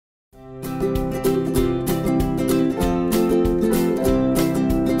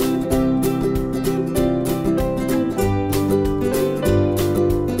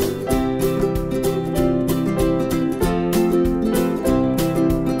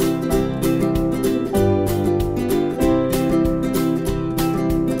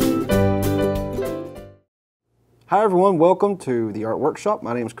Hi everyone, welcome to the Art Workshop.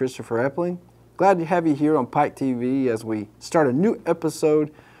 My name is Christopher Epling. Glad to have you here on Pike TV as we start a new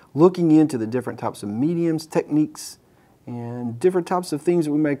episode looking into the different types of mediums, techniques, and different types of things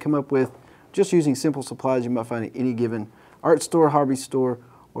that we may come up with just using simple supplies you might find at any given art store, hobby store,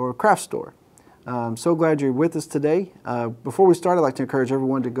 or craft store. I'm so glad you're with us today. Before we start, I'd like to encourage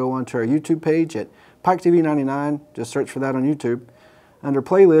everyone to go onto our YouTube page at Pike TV 99. Just search for that on YouTube. Under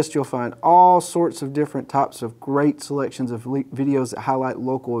playlist, you'll find all sorts of different types of great selections of videos that highlight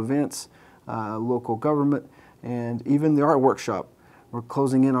local events, local government, and even the art workshop. We're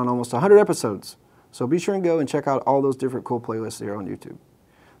closing in on almost 100 episodes. So be sure and go and check out all those different cool playlists here on YouTube.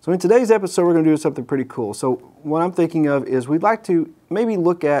 So in today's episode, we're going to do something pretty cool. So what I'm thinking of is we'd like to maybe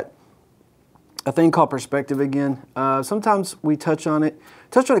look at a thing called perspective again. Sometimes we touch on it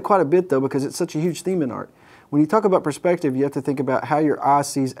quite a bit though, because it's such a huge theme in art. When you talk about perspective, you have to think about how your eye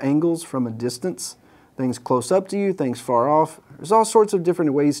sees angles from a distance, things close up to you, things far off. There's all sorts of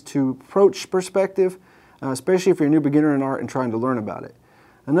different ways to approach perspective, especially if you're a new beginner in art and trying to learn about it.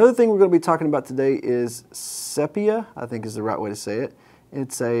 Another thing we're going to be talking about today is sepia, I think is the right way to say it.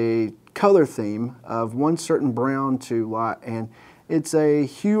 It's a color theme of one certain brown to light, and it's a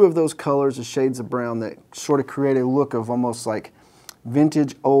hue of those colors, the shades of brown that sort of create a look of almost like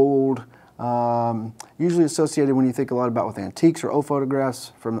vintage, old, usually associated when you think a lot about with antiques or old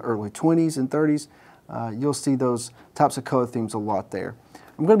photographs from the early 20s and 30s. You'll see those types of color themes a lot there.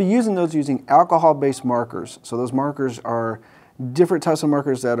 I'm going to be using those using alcohol-based markers. So those markers are different types of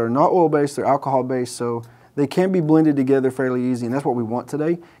markers that are not oil-based, they're alcohol-based, so they can be blended together fairly easy, and that's what we want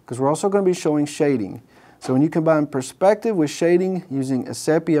today, because we're also going to be showing shading. So when you combine perspective with shading using a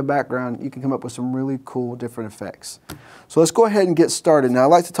sepia background, you can come up with some really cool different effects. So let's go ahead and get started. Now I'd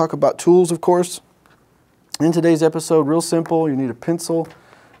like to talk about tools, of course. In today's episode, real simple, you need a pencil.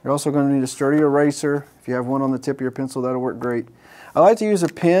 You're also going to need a sturdy eraser. If you have one on the tip of your pencil, that'll work great. I like to use a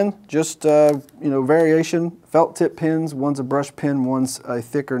pen, just variation, felt tip pens. One's a brush pen, one's a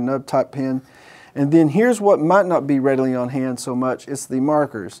thicker nub type pen. And then here's what might not be readily on hand so much, it's the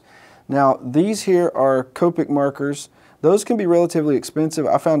markers. Now these here are Copic markers. Those can be relatively expensive.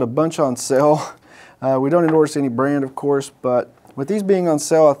 I found a bunch on sale. We don't endorse any brand, of course, but with these being on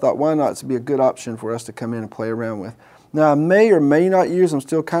sale, I thought why not? It's be a good option for us to come in and play around with. Now I may or may not use, I'm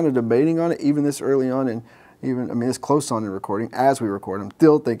still kind of debating on it, even this early on, and this close on in recording, as we record, I'm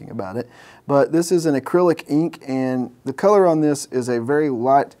still thinking about it. But this is an acrylic ink, and the color on this is a very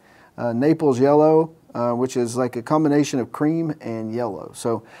light Naples yellow, which is like a combination of cream and yellow.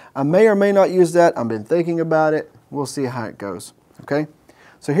 So I may or may not use that. I've been thinking about it. We'll see how it goes, okay?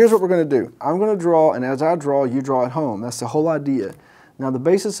 So here's what we're going to do. I'm going to draw, and as I draw, you draw at home. That's the whole idea. Now the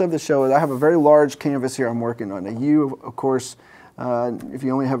basis of the show is I have a very large canvas here I'm working on. Now you, of course, if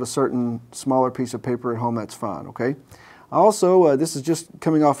you only have a certain smaller piece of paper at home, that's fine, okay? Also, this is just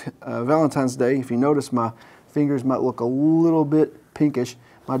coming off Valentine's Day. If you notice, my fingers might look a little bit pinkish.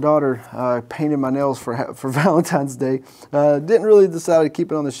 My daughter painted my nails for Valentine's Day. Didn't really decide to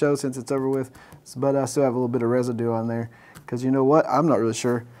keep it on the show since it's over with, but I still have a little bit of residue on there. Because you know what? I'm not really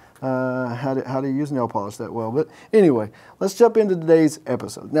sure how to use nail polish that well. But anyway, let's jump into today's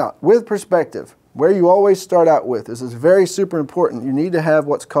episode. Now, with perspective, where you always start out with, this is very super important. You need to have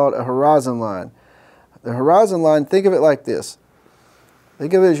what's called a horizon line. The horizon line, think of it like this.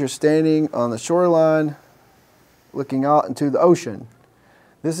 Think of it as you're standing on the shoreline looking out into the ocean.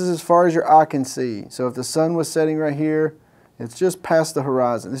 This is as far as your eye can see. So if the sun was setting right here, it's just past the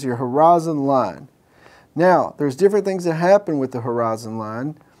horizon. This is your horizon line. Now, there's different things that happen with the horizon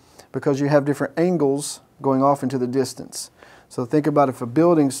line because you have different angles going off into the distance. So think about if a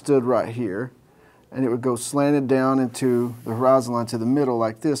building stood right here and it would go slanted down into the horizon line to the middle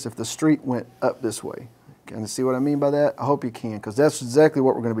like this if the street went up this way. Can you see what I mean by that? I hope you can, because that's exactly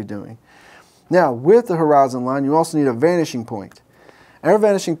what we're going to be doing. Now, with the horizon line, you also need a vanishing point. Our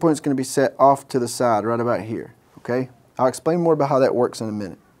vanishing point is going to be set off to the side right about here, okay? I'll explain more about how that works in a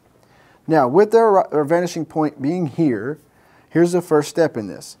minute. Now, with our vanishing point being here, here's the first step in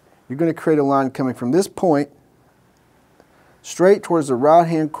this. You're going to create a line coming from this point straight towards the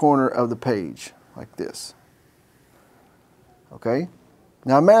right-hand corner of the page, like this. Okay?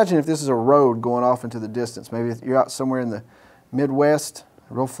 Now imagine if this is a road going off into the distance. Maybe you're out somewhere in the Midwest,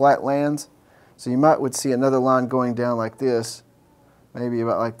 real flat lands. So you would see another line going down like this, maybe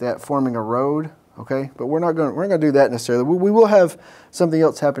about like that, forming a road. Okay, but we're not going to do that necessarily. We will have something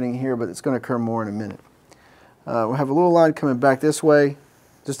else happening here, but it's going to occur more in a minute. We'll have a little line coming back this way,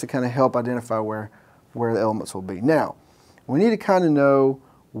 just to kind of help identify where the elements will be. Now, we need to kind of know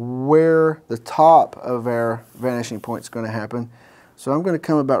where the top of our vanishing point is going to happen. So I'm going to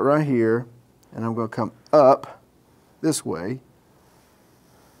come about right here, and I'm going to come up this way,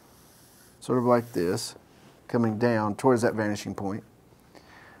 sort of like this, coming down towards that vanishing point.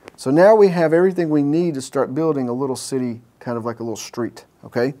 So now we have everything we need to start building a little city, kind of like a little street,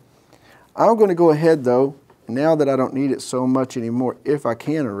 okay? I'm going to go ahead though, now that I don't need it so much anymore, if I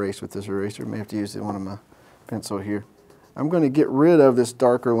can erase with this eraser, I may have to use one of my pencil here. I'm going to get rid of this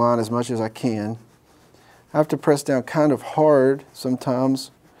darker line as much as I can. I have to press down kind of hard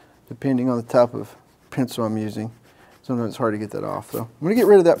sometimes, depending on the type of pencil I'm using. Sometimes it's hard to get that off, though. I'm going to get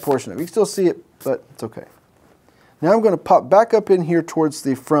rid of that portion of it. You can still see it, but it's okay. Now I'm going to pop back up in here towards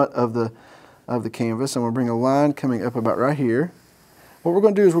the front of the canvas. I'm going to bring a line coming up about right here. What we're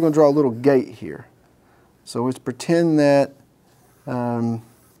going to do is we're going to draw a little gate here. So let's pretend that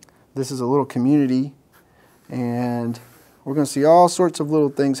this is a little community, and we're going to see all sorts of little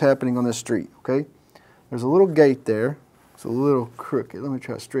things happening on this street, okay? There's a little gate there. It's a little crooked. Let me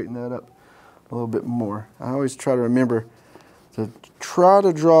try to straighten that up a little bit more. I always try to remember to try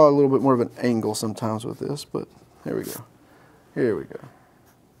to draw a little bit more of an angle sometimes with this, but there we go. Here we go.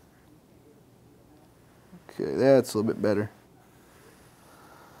 Okay, that's a little bit better.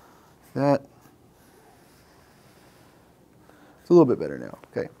 That's a little bit better now,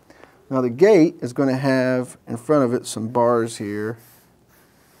 okay. Now the gate is going to have in front of it some bars here.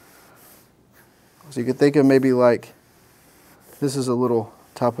 So you could think of maybe like this is a little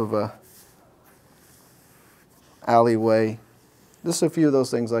top of a alleyway. Just a few of those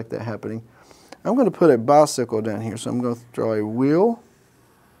things like that happening. I'm going to put a bicycle down here, so I'm going to draw a wheel.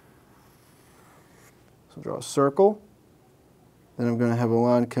 So draw a circle. Then I'm going to have a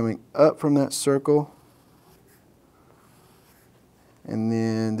line coming up from that circle. And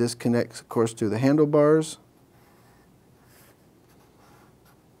then this connects, of course, to the handlebars.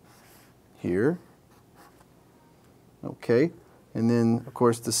 Here. Okay. And then, of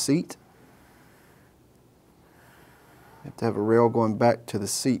course, the seat. You have to have a rail going back to the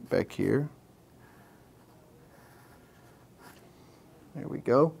seat back here. There we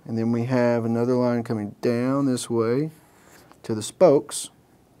go. And then we have another line coming down this way to the spokes,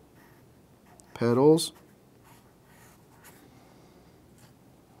 pedals,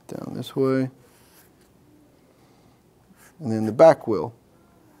 down this way, and then the back wheel.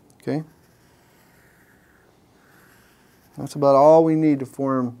 Okay? That's about all we need to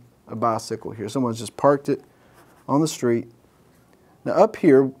form a bicycle here. Someone's just parked it on the street. Now up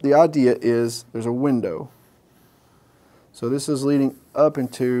here, the idea is there's a window. So this is leading up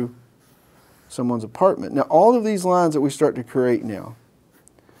into someone's apartment. Now all of these lines that we start to create now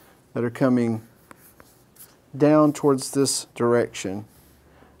that are coming down towards this direction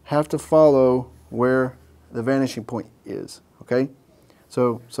have to follow where the vanishing point is, okay?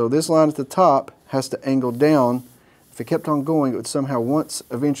 So this line at the top has to angle down. If it kept on going, it would somehow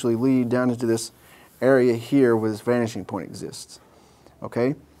eventually lead down into this area here where this vanishing point exists,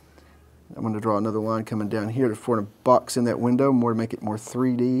 okay? I'm going to draw another line coming down here to form a box in that window, more to make it more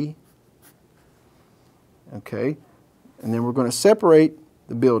 3D. Okay, and then we're going to separate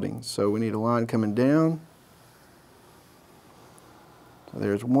the buildings. So we need a line coming down. So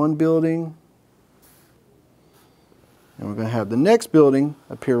there's one building. And we're going to have the next building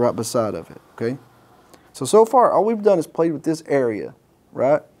appear right beside of it, okay? So far, all we've done is played with this area,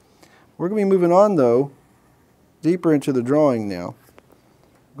 right? We're going to be moving on, though, deeper into the drawing now.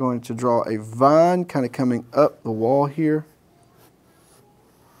 We're going to draw a vine kind of coming up the wall here.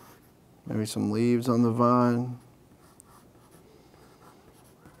 Maybe some leaves on the vine.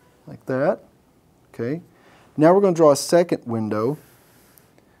 Like that. Okay. Now we're going to draw a second window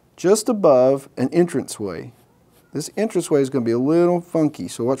just above an entranceway. This entranceway is going to be a little funky,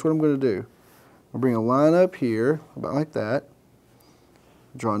 so watch what I'm going to do. I'll bring a line up here, about like that.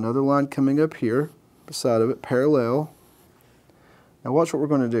 Draw another line coming up here, beside of it, parallel. Now watch what we're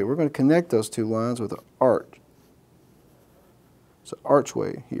going to do. We're going to connect those two lines with an arch. It's an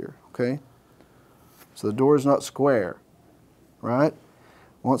archway here, okay? So the door is not square, right?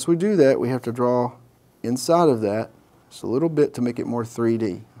 Once we do that, we have to draw inside of that just a little bit to make it more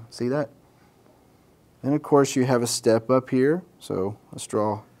 3D. See that? And of course you have a step up here, so let's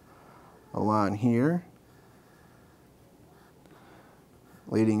draw a line here,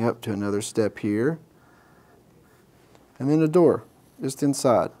 leading up to another step here, and then a door just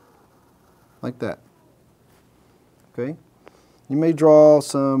inside, like that. Okay? You may draw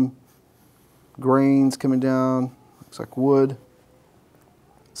some grains coming down, looks like wood,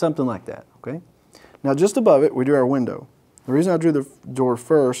 something like that, okay? Now just above it, we do our window. The reason I drew the door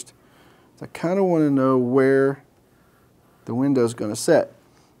first is I kind of want to know where the window is going to set.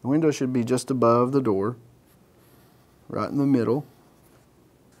 The window should be just above the door, right in the middle.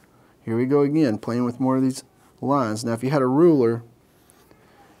 Here we go again, playing with more of these lines. Now if you had a ruler,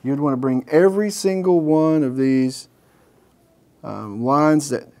 you'd want to bring every single one of these lines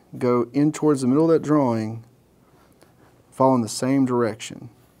that go in towards the middle of that drawing fall in the same direction.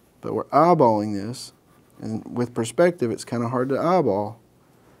 But we're eyeballing this, and with perspective it's kind of hard to eyeball.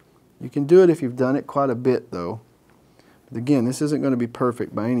 You can do it if you've done it quite a bit though. But again, this isn't going to be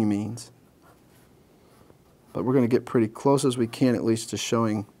perfect by any means. But we're going to get pretty close as we can, at least, to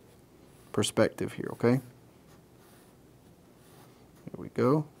showing perspective here, okay? Here we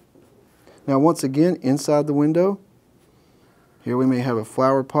go. Now once again, inside the window, here we may have a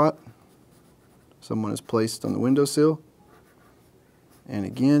flower pot someone has placed on the windowsill. And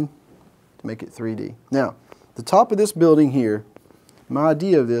again, to make it 3D. Now, the top of this building here, my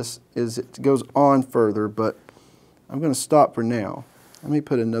idea of this is it goes on further, but I'm going to stop for now. Let me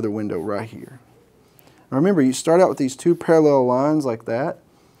put another window right here. Now remember, you start out with these two parallel lines like that.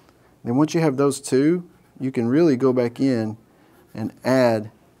 Then once you have those two, you can really go back in and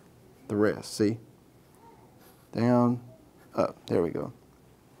add the rest. See? Down, up. There we go.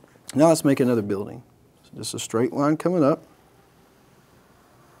 Now let's make another building. So just a straight line coming up.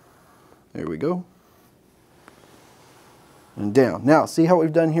 There we go. And down. Now, see how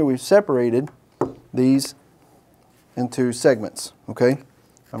we've done here? We've separated these into segments, okay?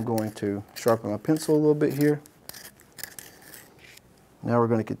 I'm going to sharpen my pencil a little bit here. Now we're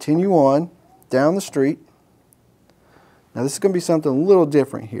going to continue on down the street. Now this is going to be something a little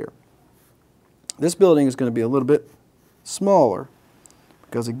different here. This building is going to be a little bit smaller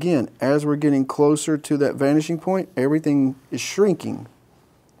because again, as we're getting closer to that vanishing point, everything is shrinking.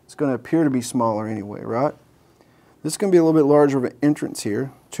 It's going to appear to be smaller anyway, right? This is going to be a little bit larger of an entrance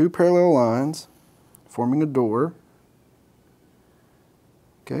here. Two parallel lines forming a door.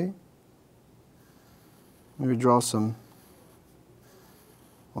 Okay. Maybe draw some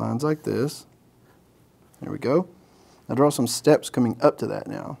lines like this. There we go. Now draw some steps coming up to that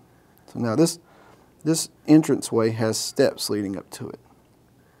now. So now this entranceway has steps leading up to it.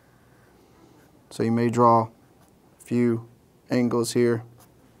 So you may draw a few angles here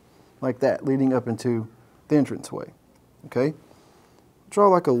like that leading up into the entranceway. Okay? Draw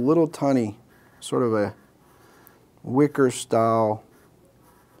like a little tiny sort of a wicker style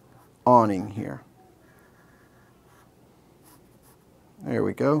awning here. There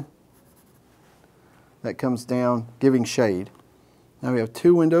we go. That comes down, giving shade. Now we have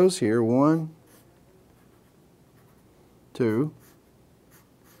two windows here. One, two.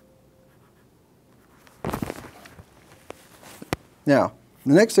 Now,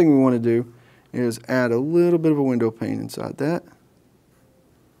 the next thing we want to do is add a little bit of a window pane inside that.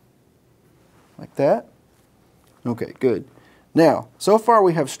 Like that. Okay, good. Now, so far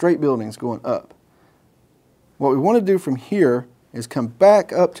we have straight buildings going up. What we want to do from here is come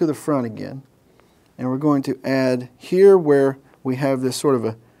back up to the front again. And we're going to add here where we have this sort of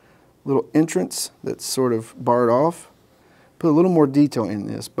a little entrance that's sort of barred off. Put a little more detail in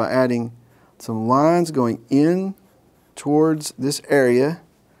this by adding some lines going in towards this area.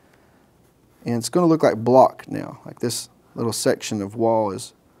 And it's going to look like block now, like this little section of wall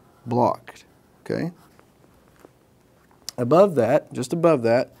is blocked. Okay. Above that, just above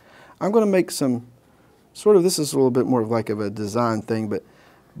that, I'm going to make some sort of, this is a little bit more of like of a design thing, but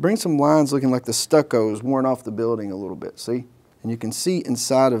bring some lines looking like the stucco is worn off the building a little bit, see? And you can see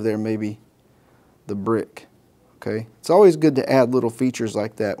inside of there maybe the brick, okay? It's always good to add little features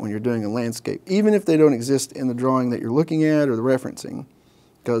like that when you're doing a landscape, even if they don't exist in the drawing that you're looking at or the referencing,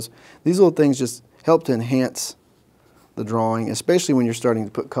 because these little things just help to enhance the drawing, especially when you're starting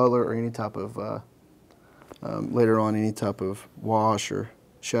to put color or any type of, later on, any type of wash or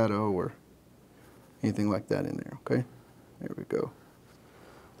shadow or anything like that in there, okay? There we go.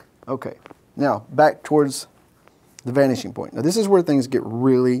 Okay, now back towards the vanishing point. Now this is where things get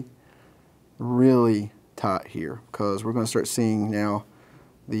really, really tight here, because we're going to start seeing now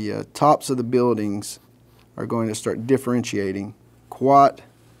the tops of the buildings are going to start differentiating quite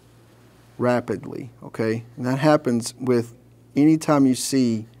rapidly, okay? And that happens with any time you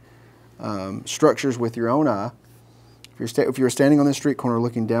see structures with your own eye. If you're standing on the street corner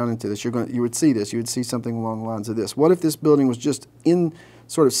looking down into this, you would see this. You would see something along the lines of this. What if this building was just in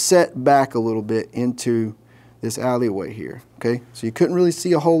sort of set back a little bit into this alleyway here? Okay, so you couldn't really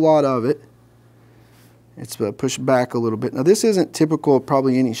see a whole lot of it. It's pushed back a little bit. Now this isn't typical of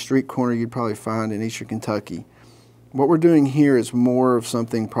probably any street corner you'd probably find in Eastern Kentucky. What we're doing here is more of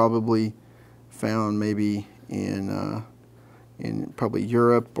something probably found maybe in probably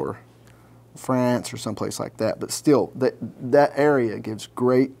Europe or France or someplace like that, but still that area gives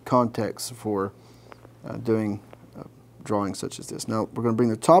great context for doing drawings such as this. Now we're going to bring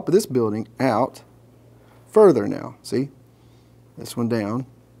the top of this building out further now. See? This one down.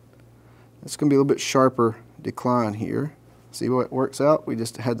 It's going to be a little bit sharper decline here. See what it works out? We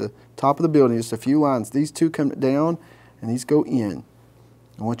just had the top of the building, just a few lines. These two come down and these go in.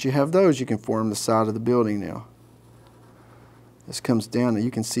 And once you have those, you can form the side of the building now. This comes down, and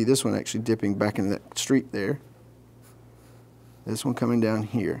you can see this one actually dipping back into that street there. This one coming down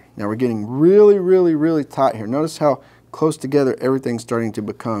here. Now we're getting really, really, really tight here. Notice how close together everything's starting to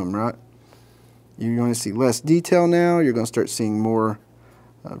become, right? You're going to see less detail now. You're going to start seeing more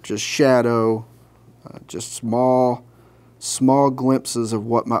just shadow, just small glimpses of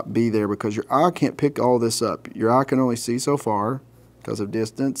what might be there, because your eye can't pick all this up. Your eye can only see so far because of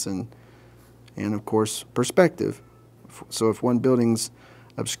distance and of course perspective. So if one building's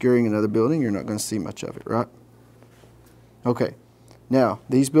obscuring another building, you're not going to see much of it, right? Okay, now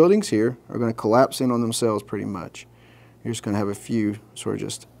these buildings here are going to collapse in on themselves pretty much. You're just going to have a few sort of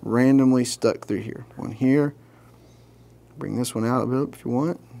just randomly stuck through here. One here. Bring this one out a bit if you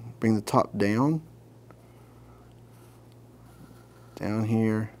want. Bring the top down. Down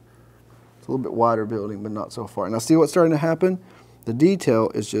here. It's a little bit wider building, but not so far. Now see what's starting to happen? The detail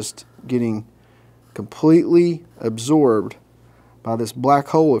is just getting completely absorbed by this black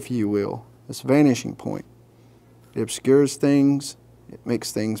hole, if you will, this vanishing point. It obscures things. It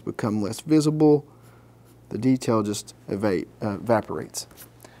makes things become less visible. The detail just evaporates.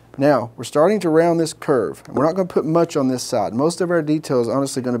 Now, we're starting to round this curve. We're not going to put much on this side. Most of our detail is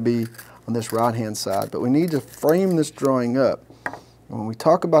honestly going to be on this right-hand side, but we need to frame this drawing up. And when we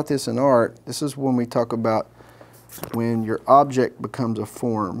talk about this in art, this is when we talk about when your object becomes a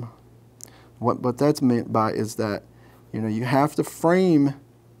form. What that's meant by is that, you know, you have to frame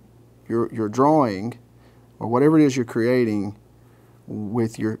your drawing or whatever it is you're creating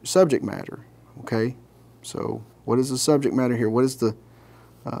with your subject matter, okay? So what is the subject matter here? What is the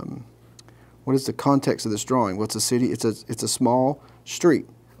context of this drawing? What's a city? It's a small street,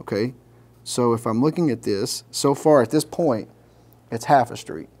 okay? So if I'm looking at this, so far at this point, it's half a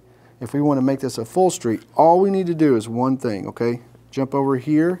street. If we want to make this a full street, all we need to do is one thing, okay? Jump over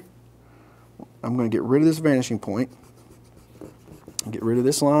here. I'm going to get rid of this vanishing point. Get rid of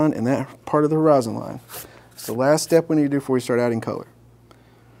this line and that part of the horizon line. It's the last step we need to do before we start adding color.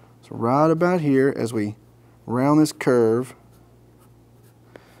 So right about here, as we round this curve,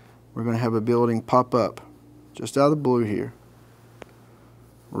 we're going to have a building pop up just out of the blue here,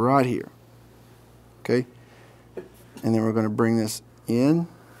 right here, okay? And then we're going to bring this in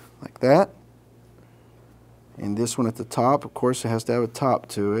like that. And this one at the top, of course, it has to have a top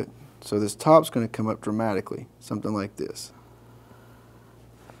to it. So this top's going to come up dramatically, something like this.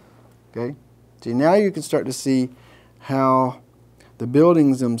 Okay? See, now you can start to see how the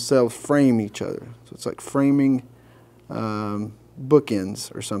buildings themselves frame each other. So it's like framing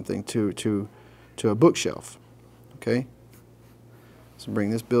bookends or something to a bookshelf. Okay? So bring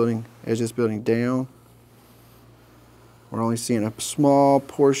this building, edge this building down. We're only seeing a small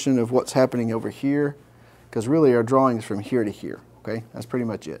portion of what's happening over here, because really our drawing is from here to here. Okay? That's pretty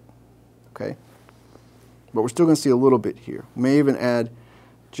much it. Okay? But we're still going to see a little bit here. We may even add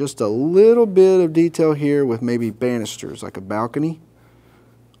just a little bit of detail here with maybe banisters, like a balcony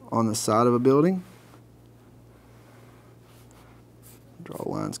on the side of a building. Draw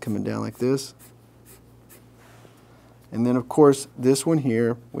lines coming down like this. And then, of course, this one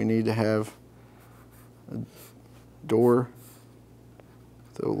here, we need to have a door.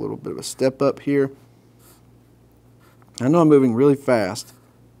 Throw a little bit of a step up here. I know I'm moving really fast.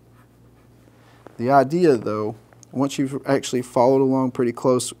 The idea, though, once you've actually followed along pretty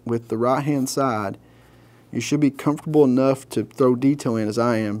close with the right-hand side, you should be comfortable enough to throw detail in, as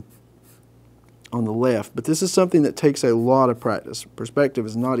I am, on the left. But this is something that takes a lot of practice. Perspective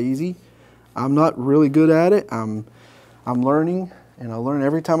is not easy. I'm not really good at it. I'm learning, and I learn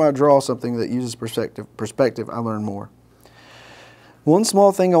every time I draw something that uses perspective, I learn more. One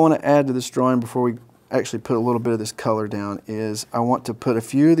small thing I want to add to this drawing before we actually put a little bit of this color down is I want to put a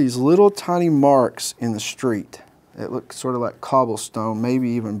few of these little tiny marks in the street. It looks sort of like cobblestone, maybe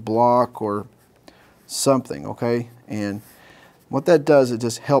even block or something, okay? And what that does, it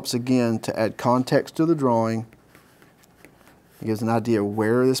just helps again to add context to the drawing. It gives an idea of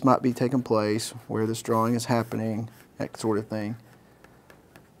where this might be taking place, where this drawing is happening, that sort of thing.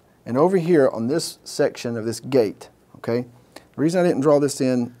 And over here on this section of this gate, okay? The reason I didn't draw this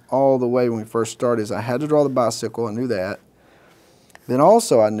in all the way when we first started is I had to draw the bicycle. I knew that. Then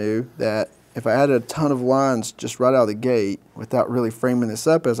also I knew that if I added a ton of lines just right out of the gate without really framing this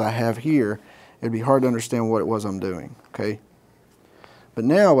up as I have here, it'd be hard to understand what it was I'm doing, okay? But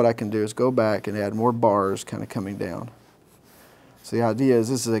now what I can do is go back and add more bars kind of coming down. So the idea is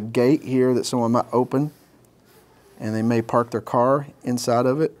this is a gate here that someone might open, and they may park their car inside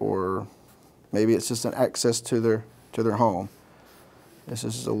of it, or maybe it's just an access to their home. This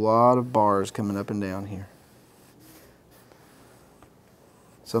is a lot of bars coming up and down here.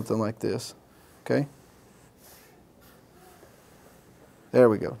 Something like this, okay? There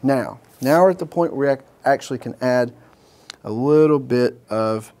we go. Now we're at the point where we actually can add a little bit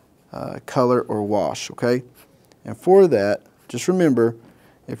of color or wash, okay? And for that, just remember,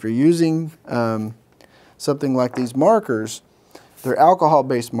 if you're using something like these markers, they're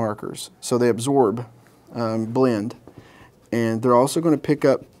alcohol-based markers, so they absorb, blend, and they're also going to pick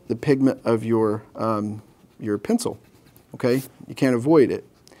up the pigment of your pencil, okay? You can't avoid it.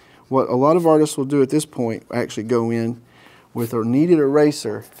 What a lot of artists will do at this point, actually go in with a kneaded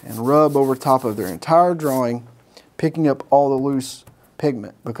eraser and rub over top of their entire drawing, picking up all the loose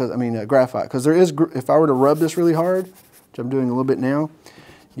pigment, graphite. Because there is, if I were to rub this really hard, which I'm doing a little bit now,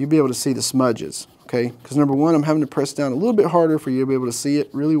 you'd be able to see the smudges, okay? Because number one, I'm having to press down a little bit harder for you to be able to see it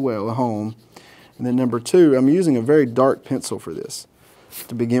really well at home. And then number two, I'm using a very dark pencil for this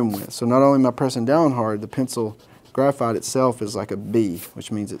to begin with. So not only am I pressing down hard, the pencil graphite itself is like a B,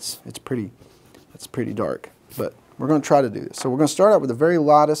 which means it's pretty dark. But we're going to try to do this. So we're going to start out with the very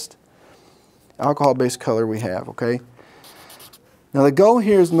lightest alcohol-based color we have, okay? Now the goal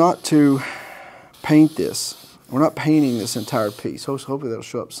here is not to paint this. We're not painting this entire piece. Hopefully that'll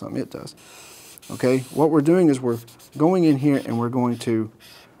show up some. It does. Okay? What we're doing is we're going in here and we're going to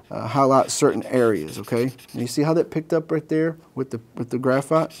highlight certain areas, okay? And you see how that picked up right there with the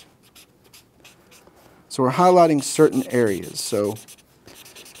graphite? So we're highlighting certain areas. So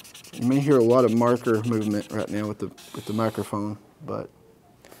you may hear a lot of marker movement right now with the microphone, but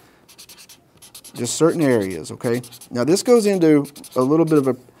just certain areas, okay? Now this goes into a little bit of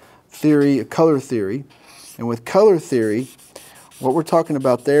a theory, a color theory. And with color theory, what we're talking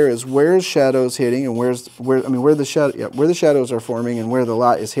about there is where's shadows hitting and where the shadows are forming and where the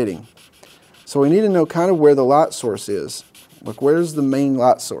light is hitting. So we need to know kind of where the light source is. Like, where's the main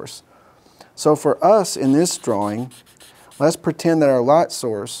light source? So for us in this drawing, let's pretend that our light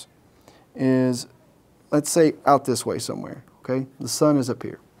source is, let's say, out this way somewhere, okay? The sun is up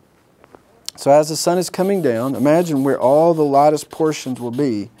here. So as the sun is coming down, imagine where all the lightest portions will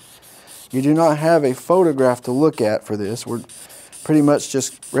be. You do not have a photograph to look at for this. We're pretty much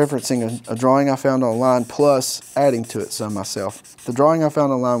just referencing a drawing I found online plus adding to it some myself. The drawing I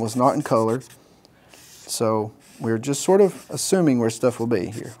found online was not in color, so we're just sort of assuming where stuff will be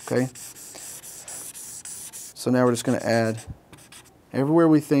here, okay? So now we're just going to add everywhere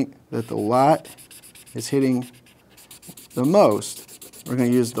we think that the light is hitting the most. We're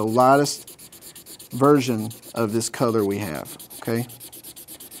going to use the lightest version of this color we have, okay?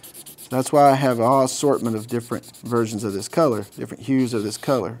 That's why I have an assortment of different versions of this color, different hues of this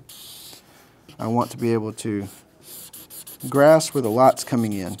color. I want to be able to grasp where the light's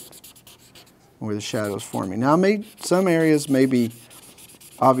coming in, where the shadow's forming. Now, some areas may be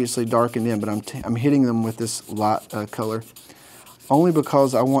obviously darkened in, but I'm hitting them with this light color only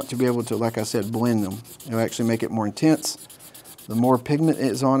because I want to be able to, like I said, blend them. It'll actually make it more intense. The more pigment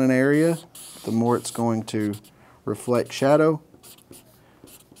is on an area, the more it's going to reflect shadow.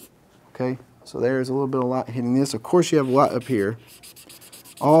 Okay, so there's a little bit of light hitting this. Of course, you have light up here.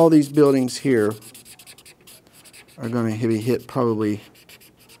 All these buildings here are going to be hit probably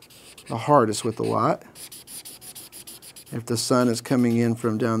the hardest with the light. If the sun is coming in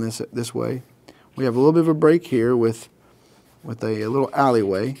from down this way. We have a little bit of a break here with a little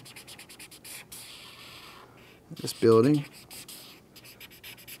alleyway. This building.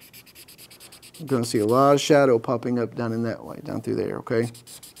 You're going to see a lot of shadow popping up down in that way, down through there, okay?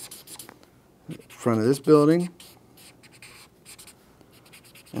 Front of this building,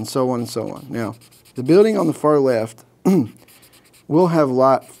 and so on and so on. Now, the building on the far left will have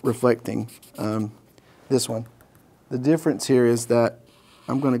light reflecting this one. The difference here is that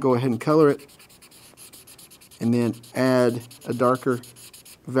I'm going to go ahead and color it and then add a darker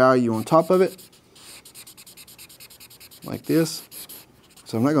value on top of it, like this.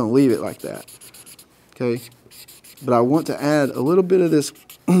 So I'm not going to leave it like that, okay? But I want to add a little bit of this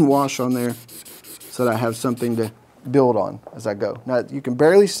wash on there so that I have something to build on as I go. Now, you can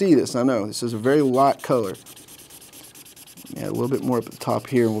barely see this, I know. This is a very light color. Add a little bit more up at the top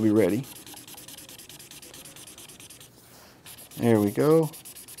here and we'll be ready. There we go.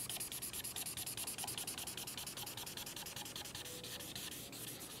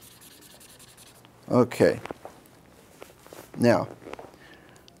 Okay. Now,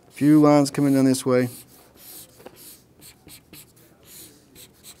 a few lines coming down this way.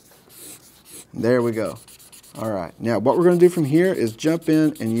 There we go. All right. Now, what we're going to do from here is jump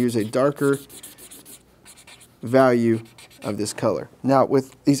in and use a darker value of this color. Now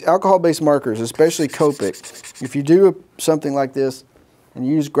with these alcohol-based markers, especially Copic, if you do something like this and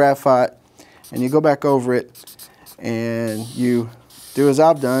you use graphite and you go back over it and you do as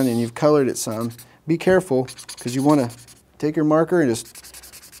I've done and you've colored it some, be careful because you want to take your marker and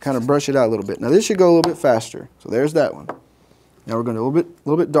just kind of brush it out a little bit. Now this should go a little bit faster. So there's that one. Now we're going to a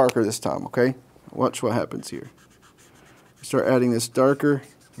little bit darker this time, okay? Watch what happens here. Start adding this darker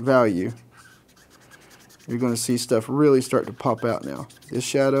value. You're going to see stuff really start to pop out now. This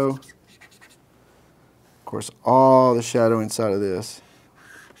shadow, of course, all the shadow inside of this.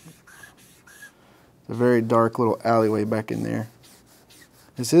 It's a very dark little alleyway back in there.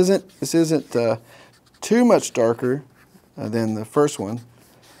 This isn't too much darker than the first one,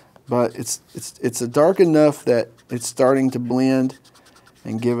 but it's a dark enough that it's starting to blend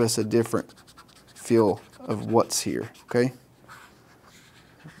and give us a different feel of what's here. Okay.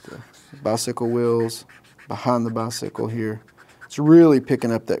 The bicycle wheels. Behind the bicycle here. It's really picking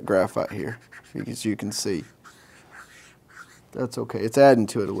up that graphite here, as you can see. That's okay. It's adding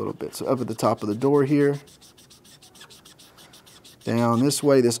to it a little bit. So up at the top of the door here, down this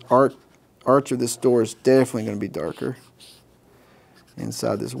way, this arch of this door is definitely going to be darker.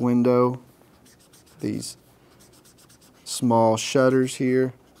 Inside this window, these small shutters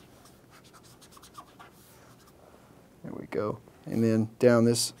here. There we go. And then down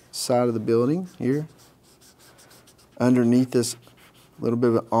this side of the building here. Underneath this little bit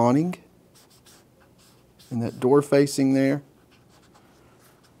of an awning and that door facing there,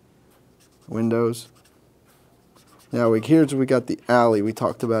 windows. Now here's we got the alley we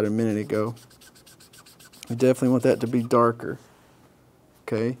talked about a minute ago. We definitely want that to be darker.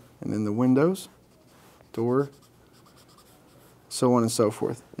 Okay, and then the windows, door, so on and so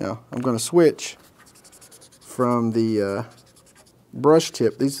forth. Now I'm going to switch from the brush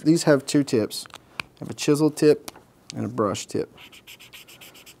tip. These have two tips. I have a chisel tip and a brush tip.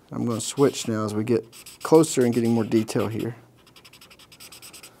 I'm going to switch now as we get closer and getting more detail here.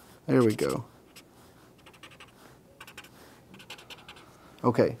 There we go.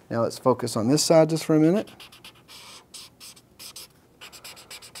 Okay, now let's focus on this side just for a minute.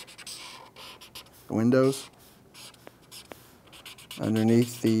 Windows.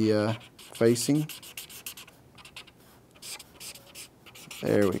 Underneath the facing.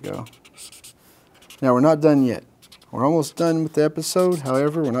 There we go. Now we're not done yet. We're almost done with the episode.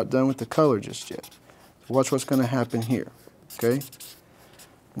 However, we're not done with the color just yet. Watch what's going to happen here. Okay?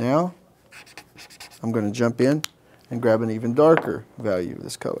 Now, I'm going to jump in and grab an even darker value of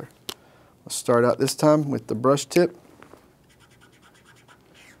this color. Let's start out this time with the brush tip.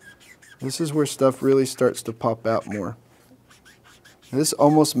 This is where stuff really starts to pop out more. This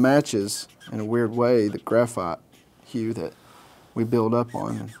almost matches, in a weird way, the graphite hue that we build up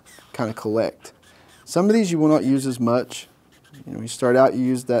on and kind of collect. Some of these you will not use as much. You know, you start out, you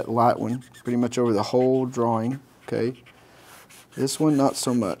use that light one pretty much over the whole drawing. Okay. This one, not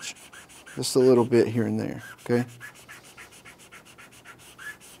so much. Just a little bit here and there. Okay.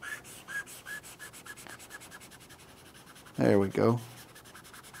 There we go.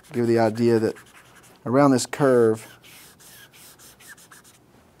 Give the idea that around this curve,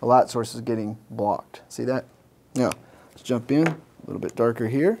 the light source is getting blocked. See that? Now, let's jump in a little bit darker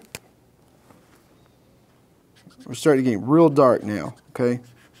here. We're starting to get real dark now, okay?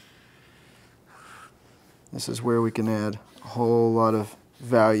 This is where we can add a whole lot of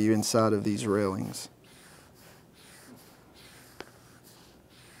value inside of these railings.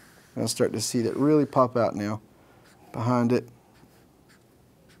 I'll start to see that really pop out now behind it.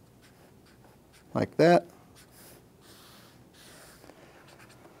 Like that.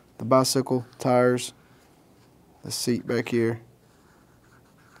 The bicycle tires, the seat back here.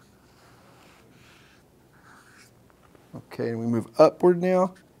 Okay, and we move upward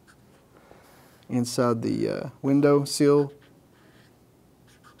now, inside the window sill.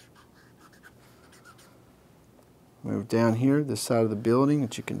 Move down here, this side of the building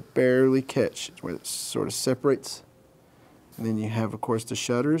that you can barely catch. It's where it sort of separates. And then you have, of course, the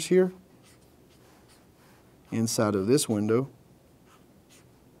shutters here. Inside of this window.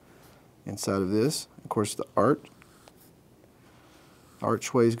 Inside of this, of course, the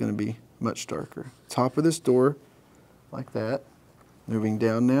archway is going to be much darker. Top of this door. Like that. Moving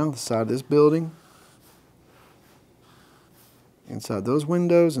down now, the side of this building. Inside those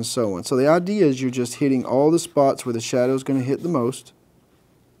windows and so on. So the idea is you're just hitting all the spots where the shadow is going to hit the most,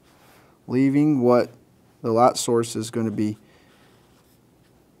 leaving what the light source is going to be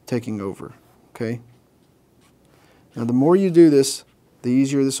taking over. Okay? Now the more you do this, the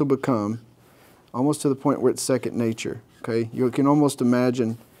easier this will become, almost to the point where it's second nature. Okay? You can almost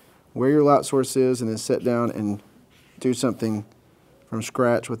imagine where your light source is and then sit down and do something from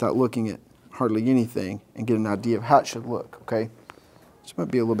scratch without looking at hardly anything and get an idea of how it should look, okay? This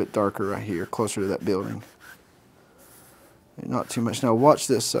might be a little bit darker right here, closer to that building. And not too much. Now watch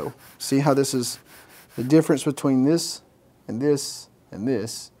this, so see how this is, the difference between this and this and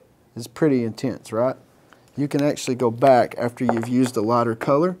this is pretty intense, right? You can actually go back after you've used a lighter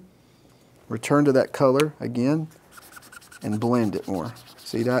color, return to that color again, and blend it more.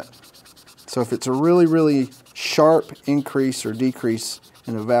 See that? So if it's a really, really sharp increase or decrease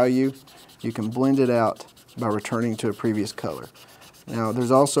in a value, you can blend it out by returning to a previous color. Now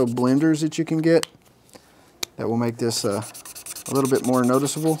there's also blenders that you can get that will make this a little bit more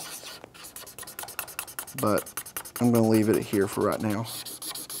noticeable, but I'm going to leave it here for right now.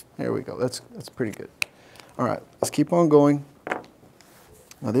 There we go. That's pretty good. All right, let's keep on going.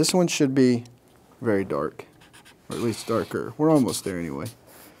 Now this one should be very dark, or at least darker. We're almost there anyway.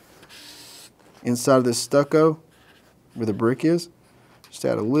 Inside of this stucco, where the brick is, just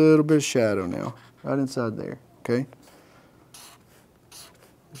add a little bit of shadow now, right inside there, okay?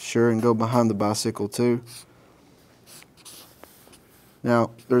 Sure, and go behind the bicycle too.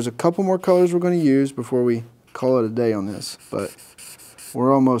 Now, there's a couple more colors we're going to use before we call it a day on this, but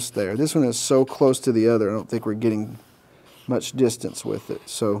we're almost there. This one is so close to the other, I don't think we're getting much distance with it.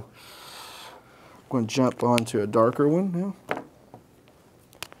 So, I'm going to jump on to a darker one now.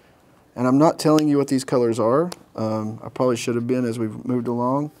 And I'm not telling you what these colors are. I probably should have been as we've moved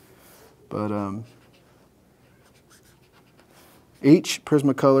along, but each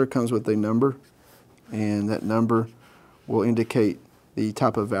Prismacolor comes with a number, and that number will indicate the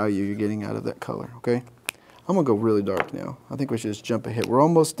type of value you're getting out of that color, okay? I'm going to go really dark now. I think we should just jump ahead. We're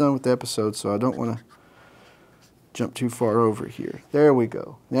almost done with the episode, so I don't want to jump too far over here. There we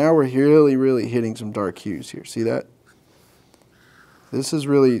go. Now we're really, really hitting some dark hues here. See that? This is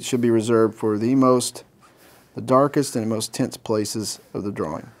really should be reserved for the darkest and most tense places of the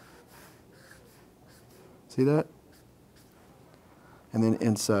drawing. See that? And then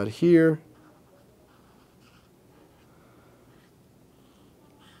inside here,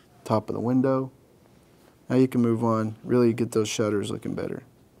 top of the window. Now you can move on, really get those shutters looking better.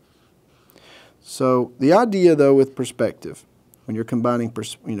 So the idea though with perspective, when you're combining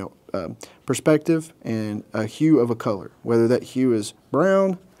perspective and a hue of a color, whether that hue is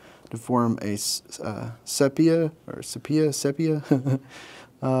brown to form a sepia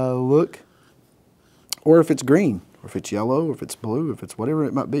look, or if it's green, or if it's yellow, or if it's blue, if it's whatever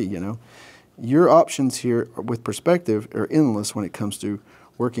it might be, you know. Your options here with perspective are endless when it comes to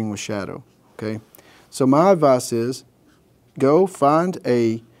working with shadow, okay? So my advice is go find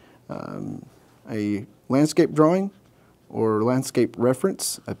a landscape drawing or landscape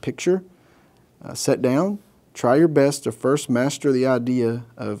reference, a picture, sit down, try your best to first master the idea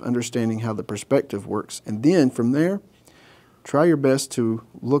of understanding how the perspective works, and then from there, try your best to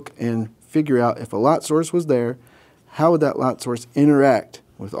look and figure out if a light source was there, how would that light source interact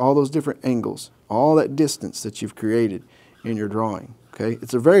with all those different angles, all that distance that you've created in your drawing, okay?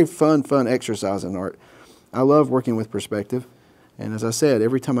 It's a very fun exercise in art. I love working with perspective, and as I said,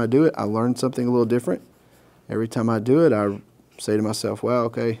 every time I do it, I learn something a little different. Every time I do it, I say to myself, wow,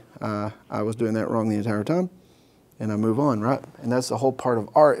 okay, I was doing that wrong the entire time, and I move on, right? And that's the whole part of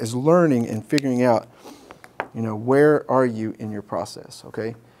art, is learning and figuring out, you know, where are you in your process,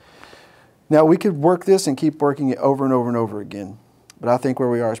 okay? Now, we could work this and keep working it over and over and over again, but I think where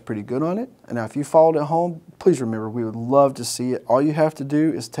we are is pretty good on it. And now, if you followed at home, please remember, we would love to see it. All you have to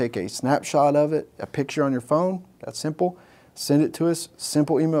do is take a snapshot of it, a picture on your phone, that's simple, send it to us,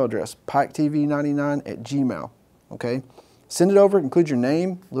 simple email address, piketv99@gmail.com, okay? Send it over, include your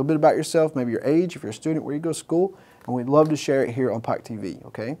name, a little bit about yourself, maybe your age, if you're a student, where you go to school, and we'd love to share it here on Pike TV,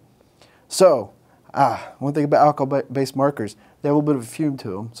 okay? So, one thing about alcohol-based markers, they have a little bit of a fume to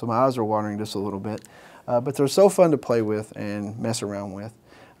them, so my eyes are watering just a little bit. But they're so fun to play with and mess around with.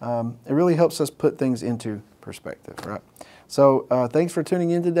 It really helps us put things into perspective, right? So thanks for tuning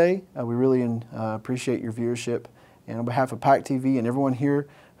in today. We really appreciate your viewership. And on behalf of Pike TV and everyone here,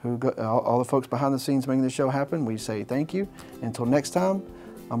 all the folks behind the scenes making this show happen, we say thank you. Until next time,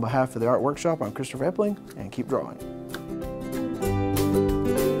 on behalf of the Art Workshop, I'm Christopher Epling, and keep drawing.